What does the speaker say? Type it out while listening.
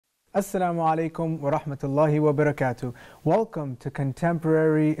Assalamu alaikum wa rahmatullahi wa barakatuh. Welcome to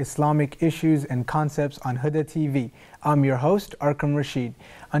Contemporary Islamic Issues and Concepts on Huda TV. I'm your host, Arqam Rashid.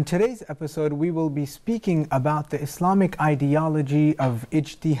 On today's episode, we will be speaking about the Islamic ideology of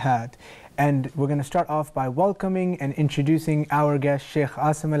ijtihad. And we're going to start off by welcoming and introducing our guest, Sheikh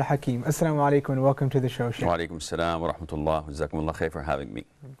Asim al-Hakim. Assalamu alaikum and welcome to the show, Sheikh. Wa alaikum assalam wa rahmatullah. Jazakumullah khair for having me.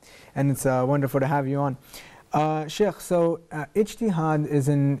 And it's wonderful to have you on. Sheikh, so ijtihad is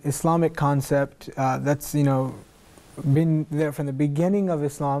an Islamic concept that's been there from the beginning of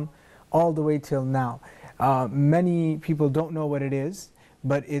Islam all the way till now. Many people don't know what it is,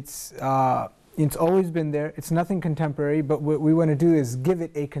 but it's always been there. It's nothing contemporary, but what we want to do is give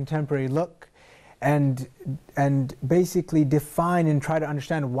it a contemporary look and basically define and try to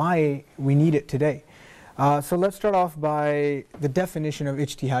understand why we need it today. So let's start off by the definition of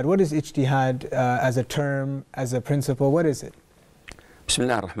ijtihad. What is ijtihad as a term, as a principle? What is it?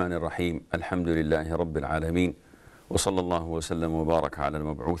 Bismillah ar-Rahman ar-Rahim. Alhamdulillahi Rabbil Alameen. Wa sallallahu wa sallam wa baraka ala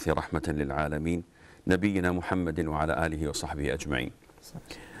al-mab'uthi rahmatan lil alameen. Nabiyyina Muhammadin wa ala alihi wa sahbihi ajma'in.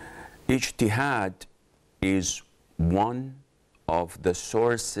 Ijtihad is one of the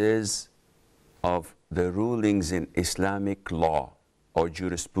sources of the rulings in Islamic law or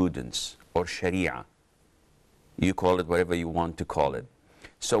jurisprudence or sharia. You call it whatever you want to call it.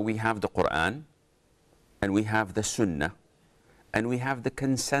 So we have the Quran, and we have the Sunnah, and we have the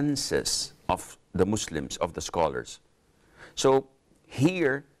consensus of the Muslims, of the scholars. So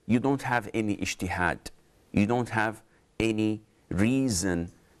here you don't have any ijtihad. You don't have any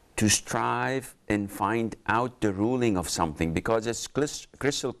reason to strive and find out the ruling of something because it's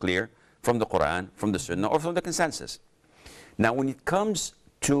crystal clear from the Quran, from the Sunnah, or from the consensus. Now when it comes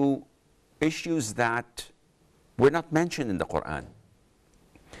to issues that were not mentioned in the Quran,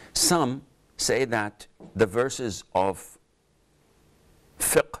 some say that the verses of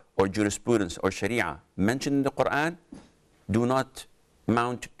fiqh or jurisprudence or sharia mentioned in the Quran do not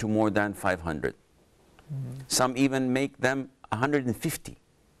amount to more than 500. Some even make them 150.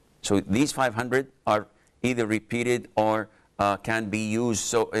 So these 500 are either repeated or can be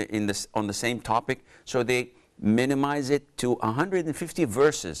used on the same topic. So they minimize it to 150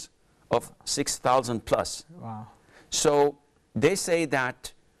 verses of 6,000 plus. Wow. So they say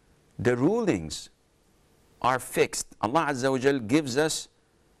that the rulings are fixed. Allah Azza wa Jal gives us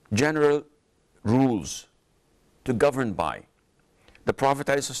general rules to govern by. The Prophet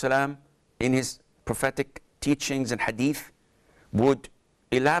ﷺ, in his prophetic teachings and hadith, would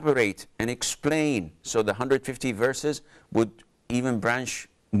elaborate and explain. So the 150 verses would even branch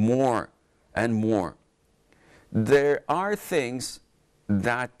more and more. There are things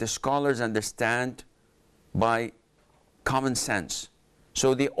that the scholars understand by common sense.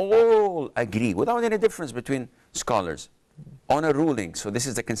 So they all agree, without any difference between scholars, on a ruling. So this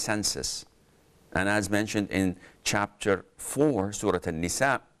is the consensus. And as mentioned in chapter 4, Surah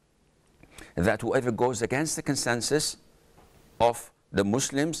An-Nisa, that whoever goes against the consensus of the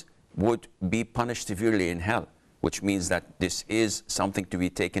Muslims would be punished severely in hell, which means that this is something to be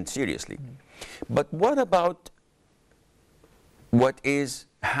taken seriously. But what about what is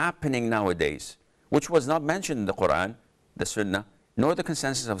happening nowadays, which was not mentioned in the Quran, the Sunnah, nor the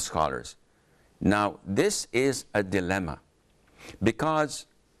consensus of scholars? Now, this is a dilemma, because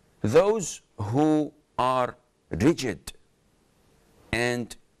those who are rigid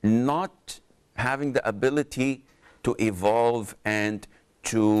and not having the ability to evolve and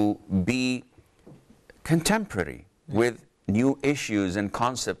to be contemporary with new issues and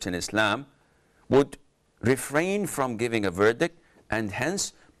concepts in Islam would refrain from giving a verdict and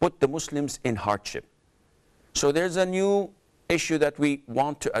hence put the Muslims in hardship. So there's a new issue that we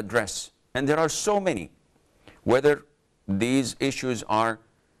want to address, and there are so many, whether these issues are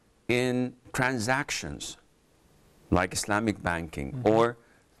in transactions like Islamic banking, or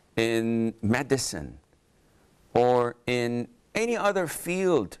in medicine, or in any other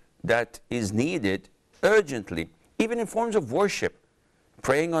field that is needed urgently, even in forms of worship,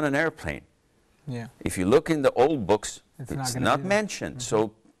 praying on an airplane. Yeah. If you look in the old books, it's not mentioned.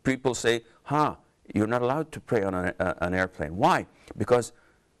 So people say, you're not allowed to pray on an airplane. Why? Because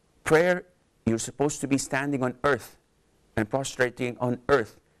prayer, you're supposed to be standing on earth and prostrating on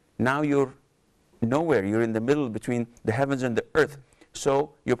earth. Now you're nowhere. You're in the middle between the heavens and the earth.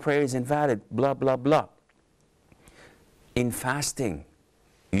 So your prayer is invalid, blah, blah, blah. In fasting,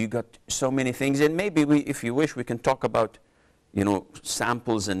 you got so many things. And maybe if you wish, we can talk about,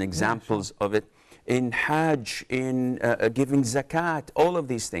 samples and examples of it. In Hajj, in giving zakat, all of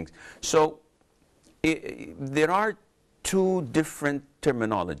these things. So there are two different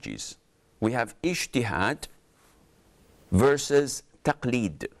terminologies. We have ijtihad versus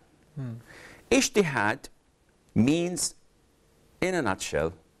taqleed. Ijtihad means, in a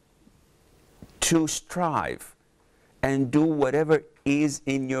nutshell, to strive and do whatever is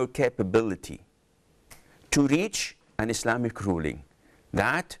in your capability to reach an Islamic ruling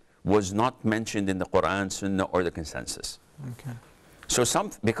that was not mentioned in the Quran, Sunnah, or the consensus. Okay. So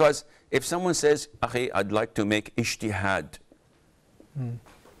because if someone says, "Akhi, I'd like to make ijtihad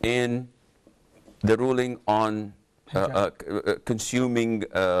in the ruling on consuming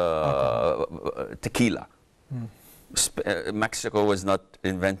tequila." Mexico was not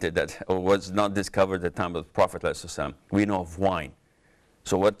invented or was not discovered at the time of the Prophet ﷺ. We know of wine.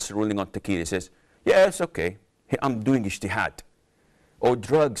 So what's the ruling on tequila? He says, yes, okay, I'm doing ijtihad. Or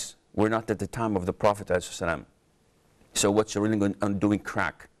drugs were not at the time of the Prophet ﷺ. So what's the ruling on doing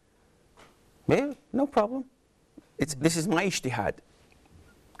crack? Yeah, no problem. This is my ijtihad.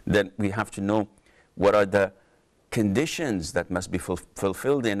 Then we have to know what are the conditions that must be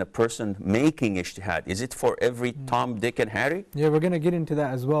fulfilled in a person making ijtihad. Is it for every Tom, Dick, and Harry? Yeah, we're going to get into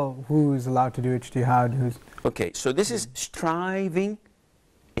that as well. Who is allowed to do ijtihad? Who's... Okay, so this is striving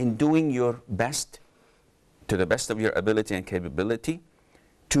in doing your best, to the best of your ability and capability,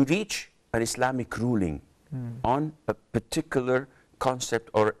 to reach an Islamic ruling on a particular concept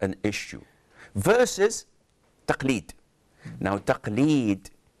or an issue. Versus taqleed. Now, taqleed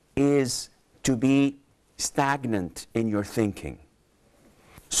is to be stagnant in your thinking.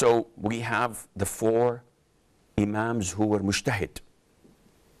 So we have the four Imams who were mujtahid.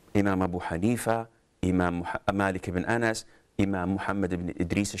 Imam Abu Hanifa, Imam Malik ibn Anas, Imam Muhammad ibn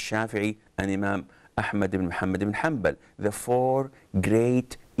Idris al-Shafi'i, and Imam Ahmad ibn Muhammad ibn Hanbal. The four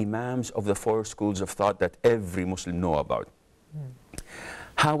great Imams of the four schools of thought that every Muslim know about.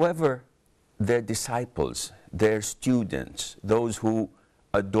 However, their disciples, their students, those who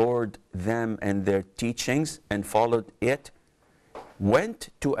adored them and their teachings and followed it, went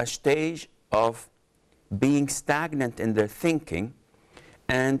to a stage of being stagnant in their thinking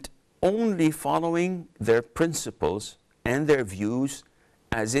and only following their principles and their views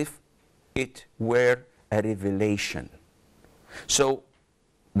as if it were a revelation. So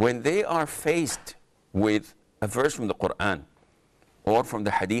when they are faced with a verse from the Quran or from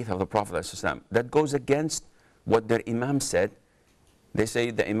the hadith of the Prophet ﷺ that goes against what their Imam said, they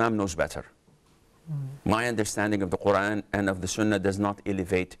say the Imam knows better. My understanding of the Quran and of the Sunnah does not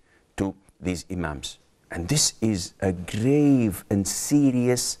elevate to these Imams. And this is a grave and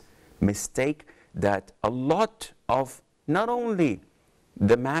serious mistake that a lot of not only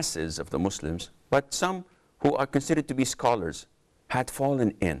the masses of the Muslims, but some who are considered to be scholars had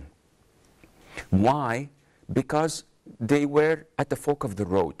fallen in. Why? Because they were at the fork of the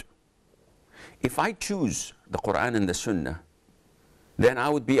road. If I choose the Quran and the Sunnah, then I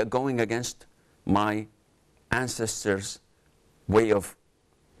would be going against my ancestors' way of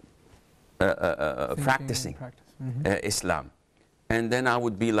practicing Islam. And then I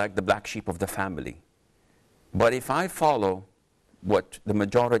would be like the black sheep of the family. But if I follow what the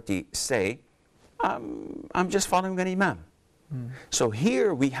majority say, I'm just following an Imam. So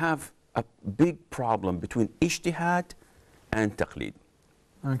here we have a big problem between ijtihad and taqleed.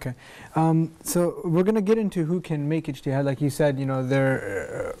 Okay, so we're going to get into who can make ijtihad. Like you said, you know,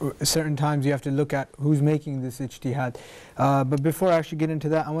 there are certain times you have to look at who's making this ijtihad. But before I actually get into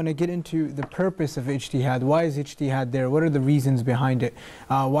that, I want to get into the purpose of ijtihad. Why is ijtihad there? What are the reasons behind it?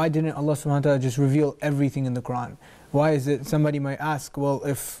 Why didn't Allah subhanahu wa ta'ala just reveal everything in the Quran? Why is it, somebody might ask, well,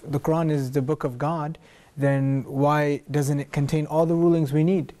 if the Quran is the book of God, then why doesn't it contain all the rulings we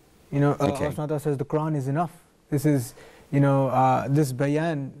need? You know, Allah subhanahu wa ta'ala says the Quran is enough. This is, you know, this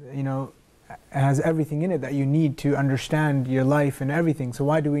bayan, you know, has everything in it that you need to understand your life and everything. So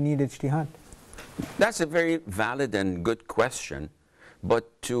why do we need ijtihad? That's a very valid and good question.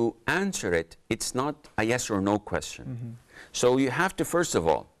 But to answer it, it's not a yes or no question. So you have to, first of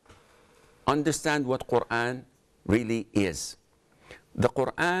all, understand what Quran really is. The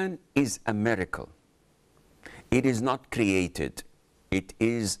Quran is a miracle. It is not created. It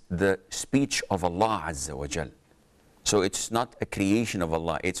is the speech of Allah Azza wa Jal. So it's not a creation of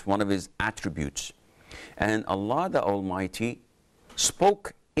Allah, it's one of His attributes. And Allah the Almighty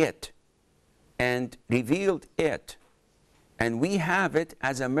spoke it and revealed it. And we have it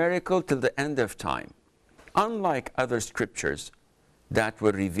as a miracle till the end of time. Unlike other scriptures that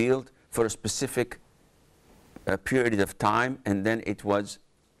were revealed for a specific period of time and then it was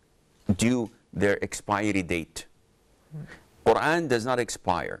due their expiry date. Quran does not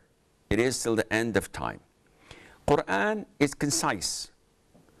expire. It is till the end of time. Quran is concise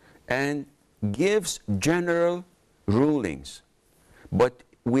and gives general rulings, but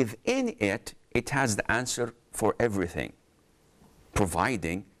within it, it has the answer for everything,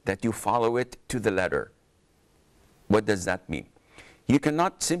 providing that you follow it to the letter. What does that mean? You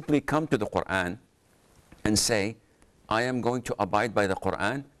cannot simply come to the Quran and say, I am going to abide by the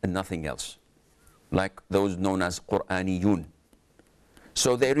Quran and nothing else, like those known as Quraniyun.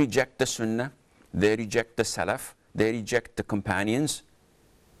 So they reject the Sunnah, they reject the Salaf, they reject the companions.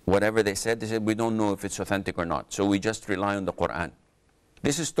 Whatever they said, we don't know if it's authentic or not, so we just rely on the Quran.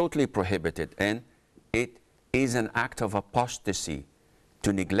 This is totally prohibited, and it is an act of apostasy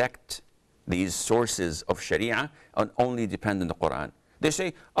to neglect these sources of Sharia and only depend on the Quran. They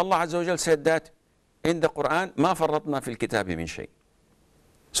say, Allah Azza wa Jal said that in the Quran, مَا فَرَّطْنَا فِي الْكِتَابِ مِنْ شَيْءٍ.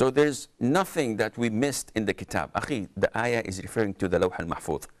 So there's nothing that we missed in the kitab. Akhi, the ayah is referring to the Lawh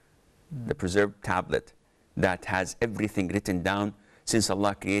al-Mahfuz, the preserved tablet that has everything written down since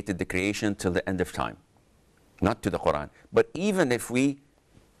Allah created the creation till the end of time. Not to the Quran. But even if we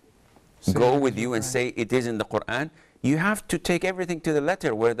go with you and say it is in the Quran, you have to take everything to the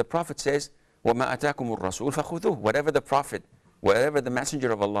letter where the Prophet says, وَمَا أَتَاكُمُ الرَّسُولُ فَخُذُوهُ. Whatever the Prophet, whatever the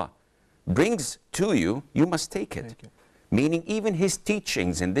Messenger of Allah brings to you, you must take it. Meaning even his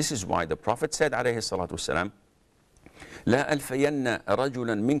teachings, and this is why the Prophet said, alayhi salatu wasalam, لا ألفين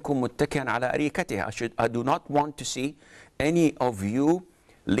رجلا منكم متكئا على أريكته. I do not want to see any of you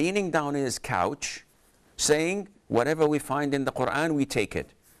leaning down in his couch saying, whatever we find in the Quran, we take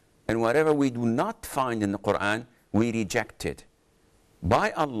it. And whatever we do not find in the Quran, we reject it.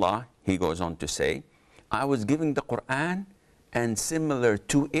 By Allah, he goes on to say, I was giving the Quran and similar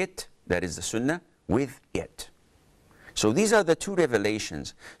to it, that is the Sunnah, with it. So these are the two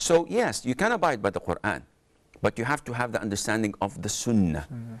revelations. So yes, you can abide by the Quran, but you have to have the understanding of the Sunnah.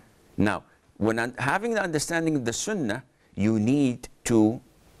 Now, when having the understanding of the Sunnah, you need to,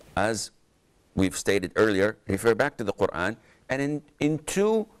 as we've stated earlier, refer back to the Quran. And in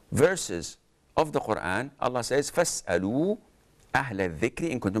two verses of the Quran, Allah says, فَاسْأَلُوا أَهْلَ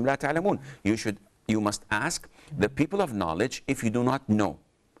الذِّكْرِ إِن كُنتُمْ لَا تَعْلَمُونَ. You must ask the people of knowledge if you do not know.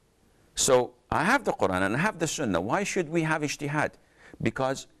 So I have the Quran and I have the Sunnah. Why should we have ijtihad?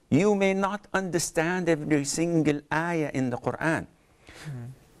 Because you may not understand every single ayah in the Quran.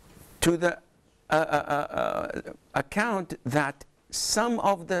 To the account that some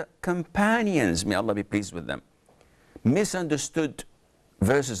of the companions, may Allah be pleased with them, misunderstood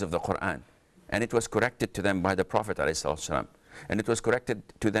verses of the Quran, and it was corrected to them by the Prophet ﷺ, and it was corrected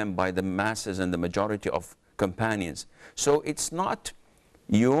to them by the masses and the majority of companions. So it's not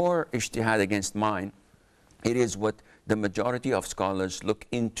your ijtihad against mine, it is what the majority of scholars look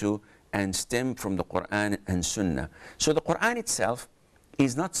into and stem from the Quran and Sunnah. So the Quran itself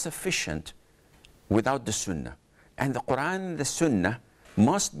is not sufficient without the Sunnah. And the Quran and the Sunnah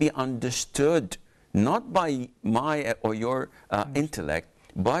must be understood not by my or your intellect,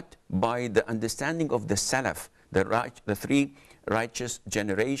 but by the understanding of the Salaf, the three righteous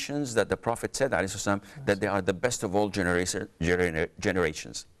generations that the Prophet said, ﷺ, that they are the best of all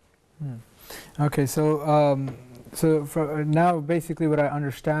generations. Okay, so now basically what I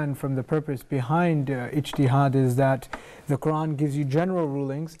understand from the purpose behind ijtihad is that the Quran gives you general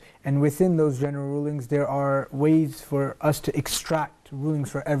rulings, and within those general rulings there are ways for us to extract rulings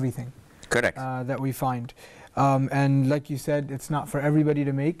for everything. Correct. That we find. And like you said, it's not for everybody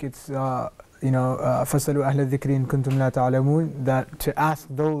to make. It's, فَاسْأَلُوا أَهْلَ الذِّكْرِ إِن كُنتُمْ لَا تَعْلَمُونَ, that to ask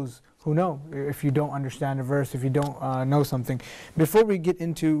those who know, if you don't understand a verse, if you don't know something. Before we get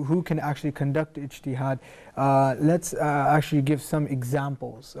into who can actually conduct ijtihad, let's actually give some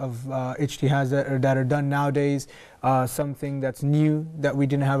examples of ijtihads that are done nowadays, something that's new that we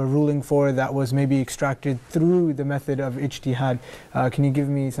didn't have a ruling for, that was maybe extracted through the method of ijtihad. Can you give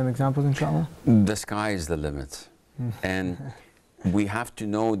me some examples, inshallah? The sky is the limit. And we have to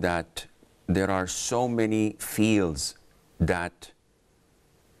know that there are so many fields that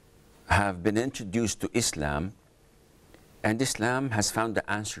have been introduced to Islam, and Islam has found the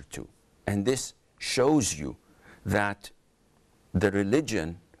answer to. And this shows you that the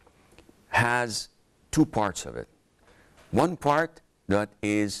religion has two parts of it. One part that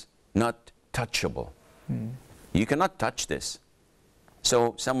is not touchable. You cannot touch this.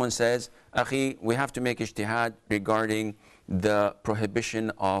 So someone says, Akhi, we have to make ijtihad regarding the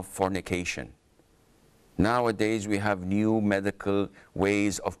prohibition of fornication. Nowadays we have new medical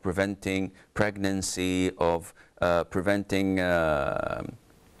ways of preventing pregnancy, of preventing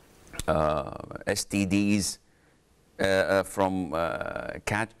STDs from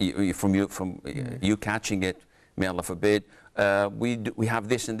you catching it, may Allah forbid. We have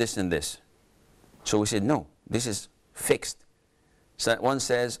this and this and this. So we said, no, this is fixed. So one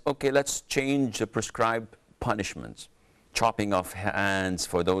says, okay, let's change the prescribed punishments. chopping off hands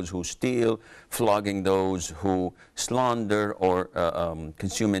for those who steal, flogging those who slander or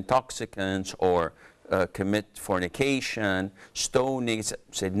consume intoxicants or commit fornication, stoning.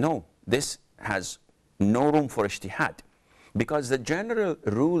 Said no, this has no room for ijtihad, because the general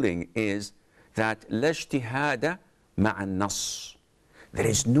ruling is that la ijtihada ma'a nas. There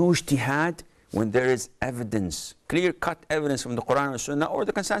is no ijtihad when there is evidence, clear-cut evidence from the Quran and Sunnah or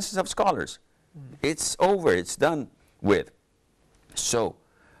the consensus of scholars. It's over, it's done with. So,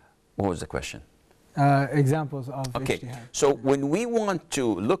 what was the question? Examples of ijtihad. So when we want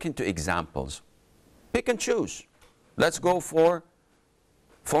to look into examples, pick and choose. Let's go for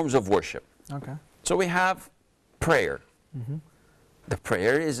forms of worship. Okay. So we have prayer. The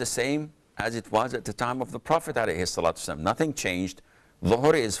prayer is the same as it was at the time of the Prophet ﷺ. Nothing changed.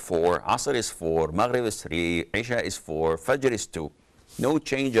 Dhuhr is 4, Asr is 4, Maghrib is 3, Isha is 4, Fajr is 2. No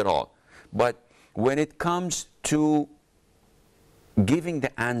change at all. But when it comes to giving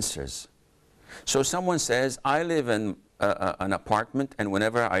the answers, so someone says, I live in an apartment, and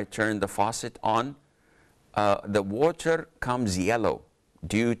whenever I turn the faucet on, the water comes yellow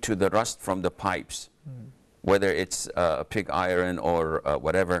due to the rust from the pipes, whether it's pig iron or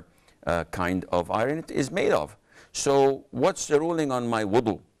whatever kind of iron it is made of. So what's the ruling on my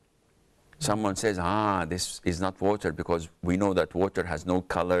wudu? Someone says, this is not water, because we know that water has no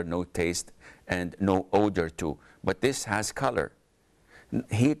color, no taste, and no odor too. But this has color.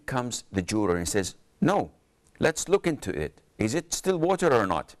 Here comes the juror and says, no, let's look into it. Is it still water or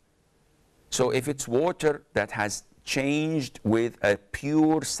not? So if it's water that has changed with a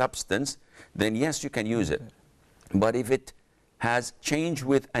pure substance, then yes, you can use it. But if it has changed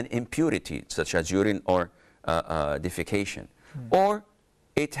with an impurity, such as urine or defecation, or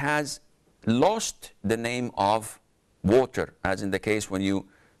it has lost the name of water, as in the case when you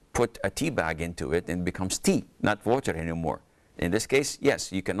put a tea bag into it and it becomes tea, not water anymore. In this case,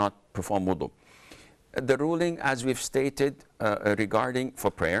 yes, you cannot perform wudu. The ruling, as we've stated, regarding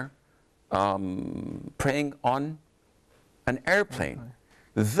for prayer, praying on an airplane.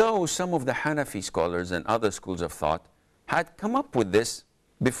 Though some of the Hanafi scholars and other schools of thought had come up with this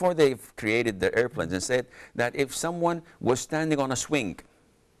before they've created the airplanes, and said that if someone was standing on a swing,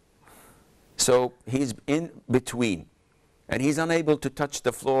 so he's in between, and he's unable to touch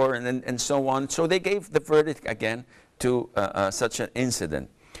the floor, and so on. So they gave the verdict again to such an incident.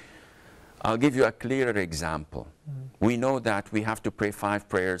 I'll give you a clearer example. We know that we have to pray 5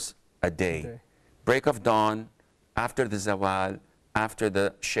 prayers a day. Break of dawn, after the zawal, after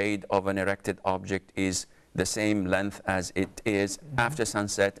the shade of an erected object is the same length as it is, after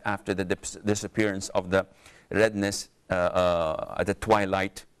sunset, after the disappearance of the redness at the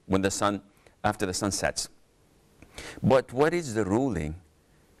twilight, when the sun, after the sun sets. But what is the ruling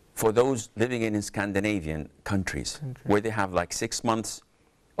for those living in Scandinavian countries, where they have like 6 months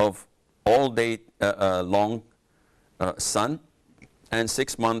of all day long sun, and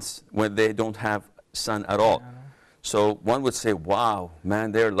 6 months when they don't have sun at all? So one would say, wow,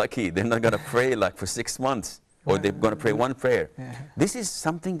 man, they're lucky. They're not going to pray like for 6 months, or they're going to pray 1 prayer. This is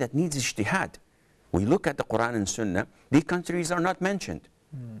something that needs ijtihad. We look at the Quran and Sunnah, these countries are not mentioned.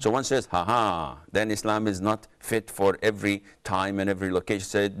 So one says, then Islam is not fit for every time and every location.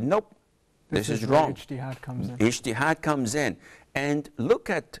 Said, nope, this is wrong. Ijtihad comes in. Ijtihad comes in. And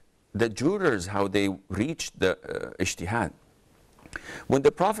look at the jurors, how they reached the ijtihad. When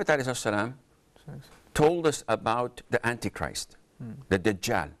the Prophet ﷺ told us about the Antichrist, the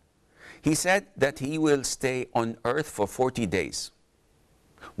Dajjal, he said that he will stay on earth for 40 days.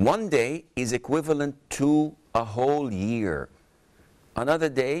 1 day is equivalent to a whole year. Another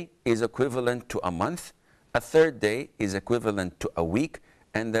day is equivalent to a month. A third day is equivalent to a week.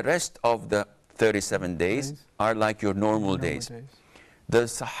 And the rest of the 37 days are like your normal days. The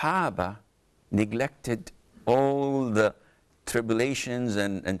Sahaba neglected all the tribulations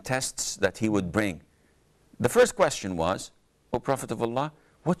and tests that he would bring. The first question was, O Prophet of Allah,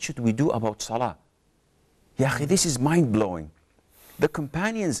 what should we do about Salah? Ya akhi, this is mind-blowing. The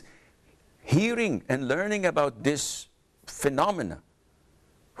companions hearing and learning about this phenomena,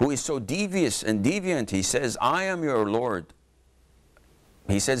 who is so devious and deviant, he says, I am your Lord.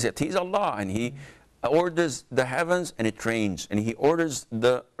 He says that he's Allah, and he orders the heavens and it rains, and he orders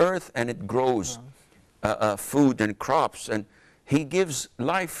the earth and it grows food and crops, and he gives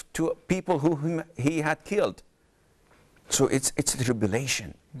life to people whom he had killed. So it's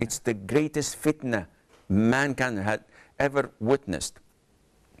tribulation. It's the greatest fitna mankind had ever witnessed.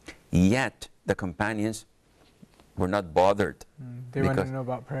 Yet the companions were not bothered. They wanted to know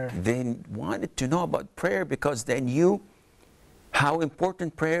about prayer. They wanted to know about prayer because they knew how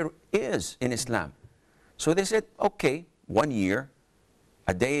important prayer is in Islam. So they said, okay, 1 year.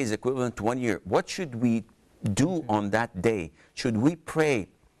 A day is equivalent to 1 year. What should we do on that day? Should we pray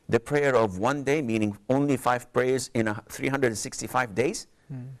the prayer of 1 day, meaning only 5 prayers in 365 days?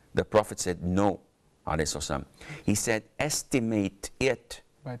 The Prophet said no, alayhi wasallam. He said, estimate it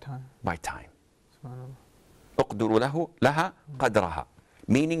By time. by time. Subhanallah. اقدروا لها قدرها.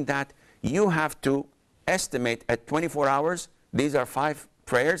 Meaning that you have to estimate at 24 hours, these are 5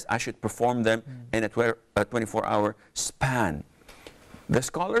 prayers, I should perform them in a 24-hour span. The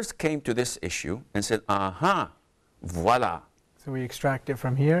scholars came to this issue and said, aha, voila. So we extract it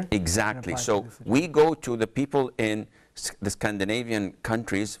from here? Exactly. So we go to the people in the Scandinavian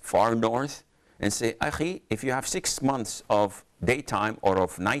countries, far north, and say, Akhi, if you have 6 months of daytime or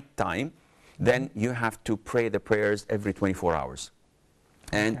of nighttime, then you have to pray the prayers every 24 hours.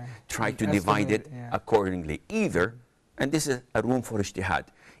 And try to divide it accordingly. Either, and this is a room for ijtihad,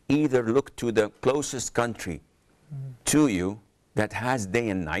 either look to the closest country to you that has day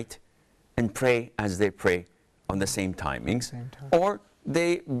and night and pray as they pray on the same timings, or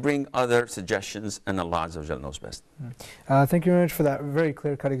they bring other suggestions, and Allah Azza wa Jal knows best. Thank you very much for that very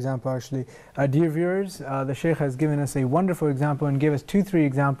clear-cut example, actually. Dear viewers, the Shaykh has given us a wonderful example and gave us 2-3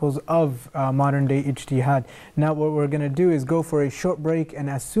 examples of modern-day ijtihad. Now what we're going to do is go for a short break, and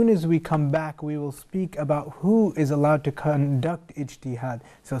as soon as we come back, we will speak about who is allowed to conduct ijtihad.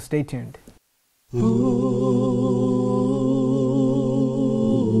 So stay tuned.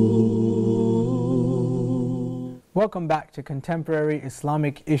 Welcome back to Contemporary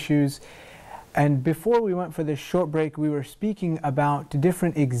Islamic Issues. And before we went for this short break, we were speaking about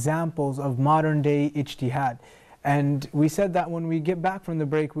different examples of modern-day ijtihad. And we said that when we get back from the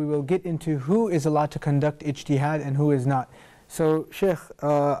break, we will get into who is allowed to conduct ijtihad and who is not. So, Sheikh,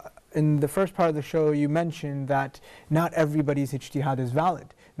 in the first part of the show, you mentioned that not everybody's ijtihad is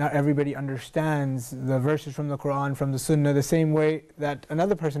valid. Not everybody understands the verses from the Quran, from the Sunnah, the same way that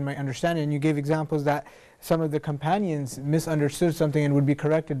another person might understand it. And you gave examples that some of the companions misunderstood something and would be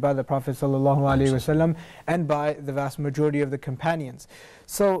corrected by the Prophet ﷺ and by the vast majority of the companions.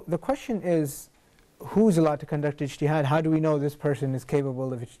 So the question is, who's allowed to conduct ijtihad? How do we know this person is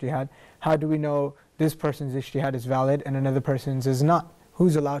capable of ijtihad? How do we know this person's ijtihad is valid and another person's is not?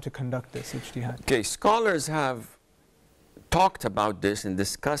 Who's allowed to conduct this ijtihad? Okay, scholars have talked about this and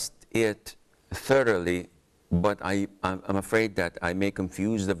discussed it thoroughly, but I'm afraid that I may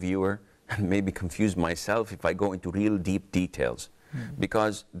confuse the viewer and maybe confuse myself if I go into real deep details,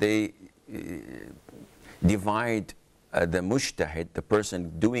 because they divide the mujtahid, the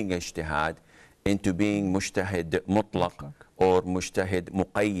person doing ijtihad, into being mujtahid mutlaq or mujtahid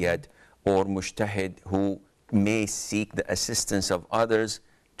muqayyad or mujtahid who may seek the assistance of others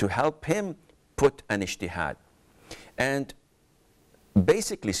to help him put an ijtihad. And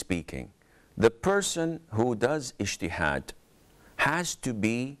basically speaking, the person who does ijtihad has to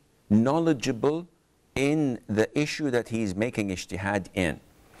be knowledgeable in the issue that he is making ijtihad in.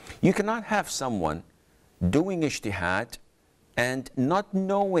 You cannot have someone doing ijtihad and not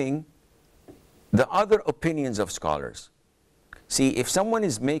knowing the other opinions of scholars. See, if someone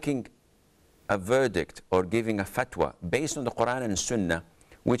is making a verdict or giving a fatwa based on the Quran and Sunnah,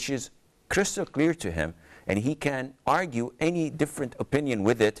 which is crystal clear to him, and he can argue any different opinion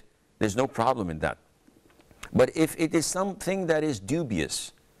with it, there's no problem in that. But if it is something that is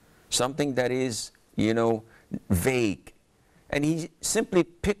dubious, something that is, you know, vague, and he simply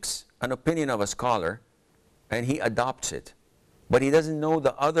picks an opinion of a scholar and he adopts it, but he doesn't know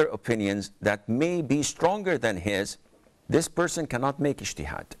the other opinions that may be stronger than his, this person cannot make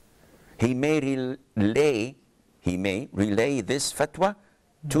ijtihad. He may relay this fatwa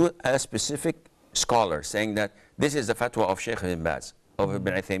to a specific scholar, saying that this is the fatwa of Shaykh ibn Baz, of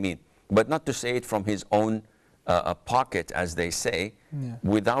Ibn Uthaymeen, but not to say it from his own pocket, as they say,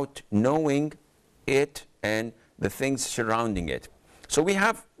 without knowing it and the things surrounding it. So we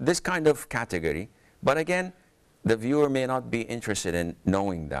have this kind of category, but again, the viewer may not be interested in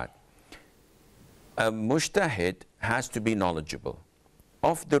knowing that. A mujtahid has to be knowledgeable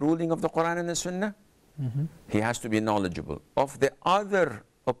of the ruling of the Quran and the Sunnah. He has to be knowledgeable of the other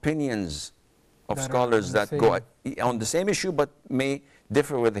opinions of scholars that go on the same issue but may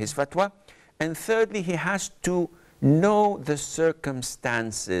differ with his fatwa. And thirdly, he has to know the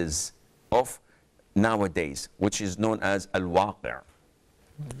circumstances of nowadays, which is known as al-waqi'.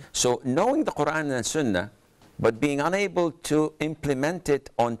 So knowing the Quran and Sunnah, but being unable to implement it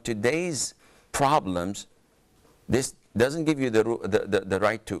on today's problems, this doesn't give you the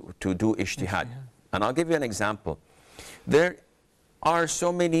right to do ijtihad. And I'll give you an example. There are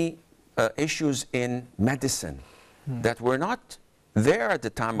so many issues in medicine that were not there at the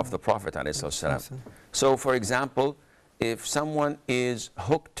time of the Prophet ﷺ. So for example, if someone is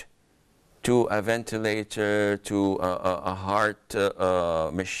hooked to a ventilator, to a heart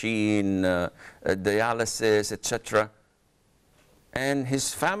machine, a dialysis, etc., and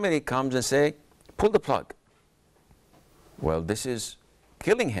his family comes and say, pull the plug. Well, this is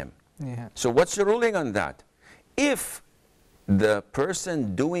killing him. Yeah. So what's the ruling on that? If the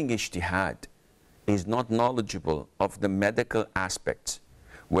person doing ijtihad is not knowledgeable of the medical aspects,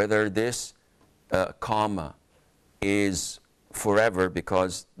 whether this coma is forever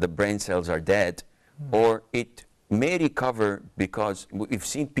because the brain cells are dead, or it may recover, because we've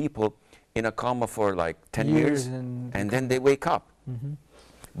seen people in a coma for like 10 years and then they wake up.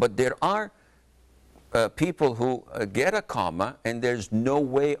 But there are people who get a coma and there's no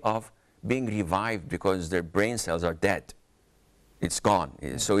way of being revived because their brain cells are dead. It's gone.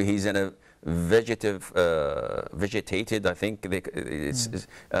 So he's in a vegetated, I think it's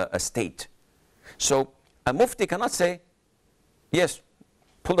a state. So a mufti cannot say, yes,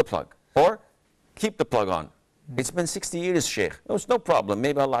 pull the plug, or keep the plug on. It's been 60 years, Sheikh. No, it's no problem.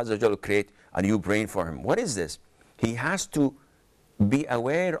 Maybe Allah Azza wa Jalla will create a new brain for him. What is this? He has to be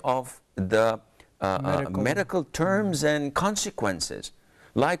aware of the medical terms and consequences.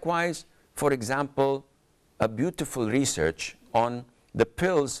 Likewise, for example, a beautiful research on the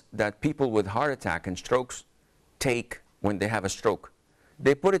pills that people with heart attack and strokes take when they have a stroke.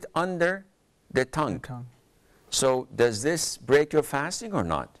 They put it under their tongue. So does this break your fasting or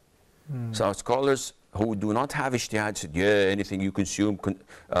not? So scholars who do not have ijtihad said, yeah, anything you consume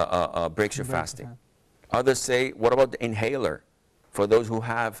breaks your fasting. Others say, what about the inhaler for those who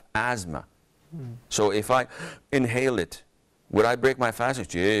have asthma? So if I inhale it, would I break my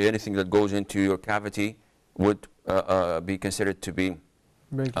fast? Yeah, anything that goes into your cavity would be considered to be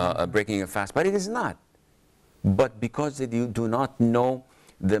breaking your fast. But it is not. But because you do not know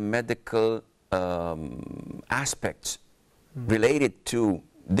the medical aspects related to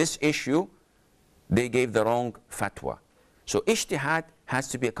this issue, they gave the wrong fatwa. So ijtihad has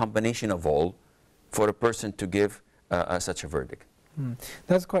to be a combination of all for a person to give such a verdict.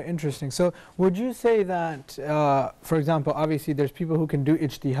 That's quite interesting. So would you say that, for example, obviously there's people who can do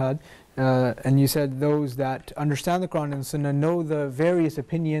ijtihad, and you said those that understand the Quran and Sunnah know the various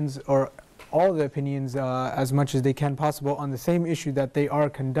opinions, or all the opinions as much as they can possible on the same issue that they are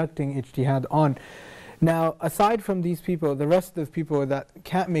conducting ijtihad on. Now, aside from these people, the rest of the people that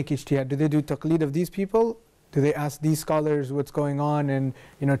can't make ijtihad, do they do taqleed of these people? Do they ask these scholars what's going on and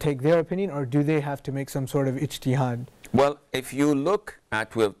take their opinion, or do they have to make some sort of ijtihad? Well, if you look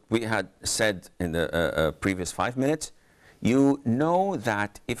at what we had said in the previous 5 minutes, you know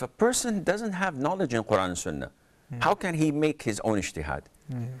that if a person doesn't have knowledge in Quran and Sunnah, how can he make his own ijtihad?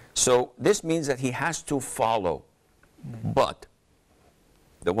 So this means that he has to follow. But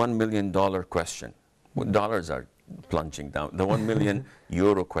the $1 million question, dollars are plunging down. The 1 million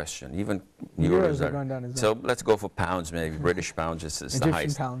euro question, even euros are going down as well. So let's go for pounds, maybe British pounds is the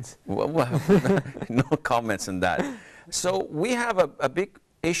highest. Pounds. Well, no comments on that. So we have a big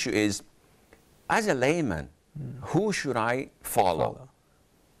issue is, as a layman, who should I follow?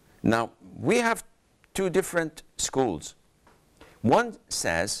 Now, we have two different schools. One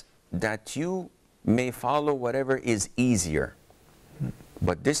says that you may follow whatever is easier,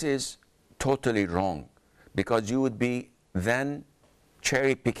 but this is totally wrong, because you would be then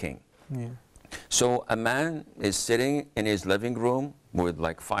cherry picking. So a man is sitting in his living room with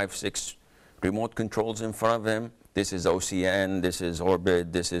like 5, 6 remote controls in front of him. This is OCN, this is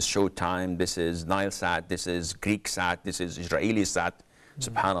Orbit, this is Showtime, this is Nilesat, this is Greek Sat, this is Israeli Sat.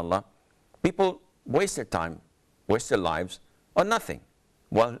 Subhanallah. People waste their time, waste their lives on nothing,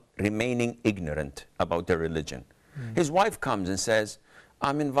 while remaining ignorant about their religion. His wife comes and says,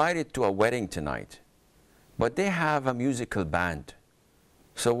 I'm invited to a wedding tonight, but they have a musical band.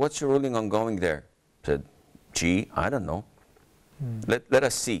 So what's your ruling on going there? I said, gee, I don't know. Let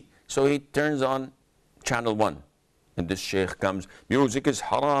us see. So he turns on channel 1. And this sheikh comes, music is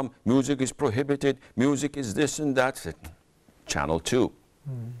haram, music is prohibited, music is this and that. Said, channel 2.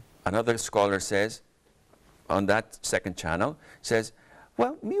 Another scholar says, on that second channel, says,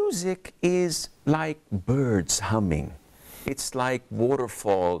 well, music is like birds humming. It's like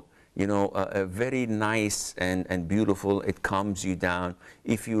waterfall, very nice and beautiful. It calms you down.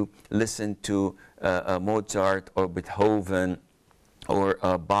 If you listen to Mozart or Beethoven or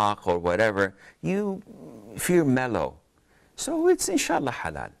Bach or whatever, you feel mellow. So it's inshallah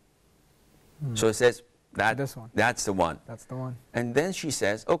halal. So it says, that's the one. That's the one. And then she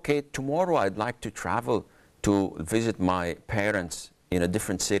says, okay, tomorrow I'd like to travel to visit my parents in a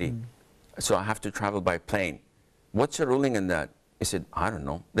different city. So I have to travel by plane. What's your ruling on that? He said, I don't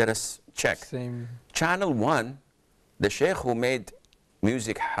know. Let us check. Same. Channel 1 the sheikh who made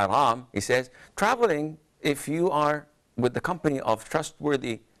music haram, he says, traveling, if you are with the company of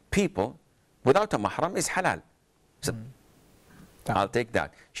trustworthy people, without a mahram is halal. So, I'll take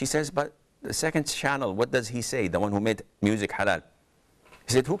that. She says, but the second channel, what does he say? The one who made music halal.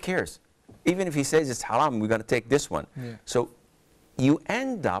 He said, who cares? Even if he says it's haram, we're going to take this one. Yeah. So you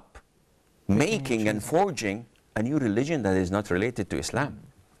end up making and forging a new religion that is not related to Islam.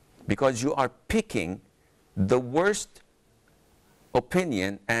 Because you are picking the worst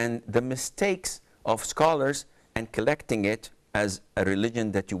opinion and the mistakes of scholars and collecting it as a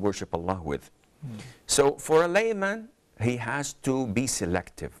religion that you worship Allah with. So for a layman, he has to be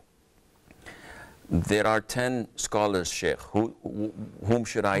selective. There are 10 scholars, Sheikh. Whom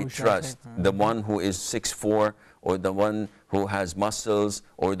should I trust? The one who is 6'4", or the one who has muscles,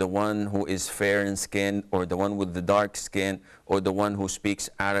 or the one who is fair in skin, or the one with the dark skin, or the one who speaks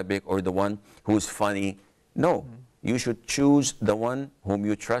Arabic, or the one who's funny? No. You should choose the one whom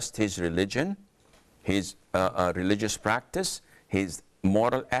you trust his religion, his religious practice, his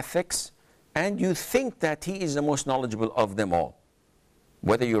moral ethics, and you think that he is the most knowledgeable of them all.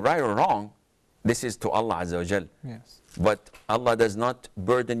 Whether you're right or wrong, this is to Allah Azza wa Jal. Yes. But Allah does not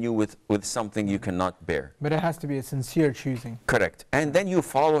burden you with something you cannot bear. But it has to be a sincere choosing. Correct. And then you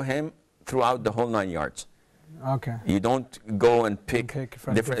follow him throughout the whole 9 yards. Okay. You don't go and pick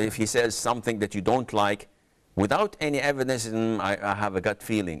different. If he says something that you don't like, without any evidence, I have a gut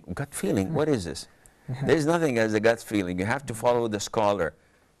feeling. Gut feeling? What is this? There's nothing as a gut feeling. You have to follow the scholar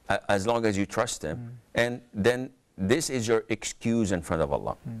as long as you trust him. And then this is your excuse in front of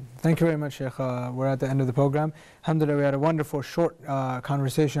Allah. Thank you very much, Sheikh. We're at the end of the program. Alhamdulillah, we had a wonderful short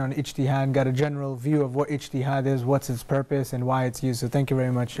conversation on ijtihad, got a general view of what ijtihad is, what's its purpose, and why it's used. So thank you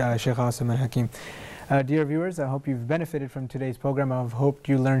very much, Sheikh Asim and Hakim. Dear viewers, I hope you've benefited from today's program. I've hoped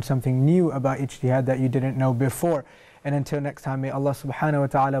you learned something new about ijtihad that you didn't know before. And until next time, may Allah subhanahu wa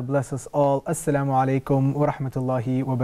ta'ala bless us all. Assalamu alaikum wa rahmatullahi wa barakatuh.